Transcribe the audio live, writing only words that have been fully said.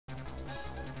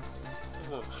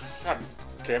God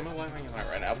damn it, why am I doing that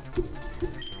right now?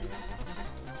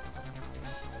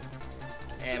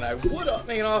 And I would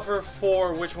make an offer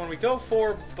for which one we go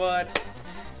for, but...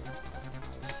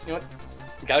 You know what?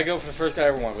 Gotta go for the first guy I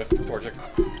ever went with, Torchic.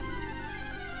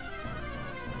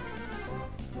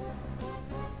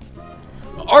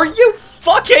 Are you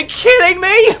fucking kidding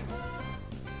me?!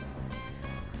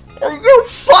 Are you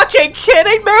fucking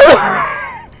kidding me?!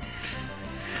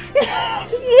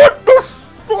 What the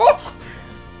fuck?!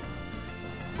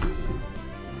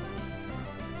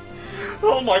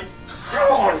 Oh my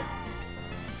god!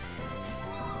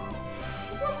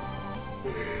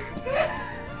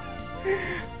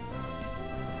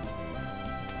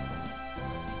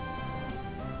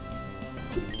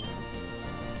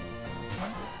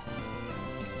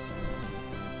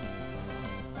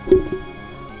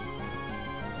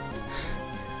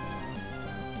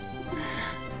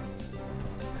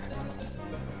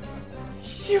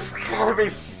 You've gotta be...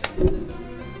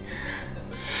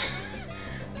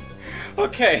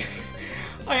 Okay.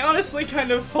 I honestly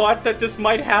kind of thought that this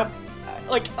might happen.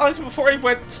 Like, honestly, before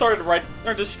I started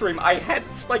the stream, I had,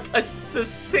 like, a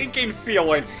sinking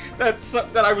feeling that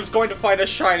I was going to find a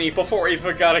shiny before I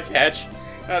even got a catch.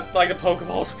 Like the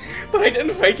Pokeballs. But I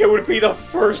didn't think it would be the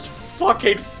first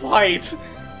fucking fight.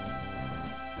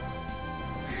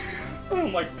 Oh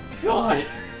my god.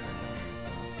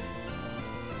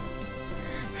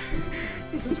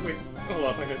 Wait, hold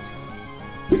on,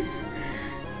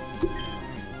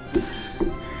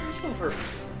 oh, for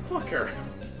fucker.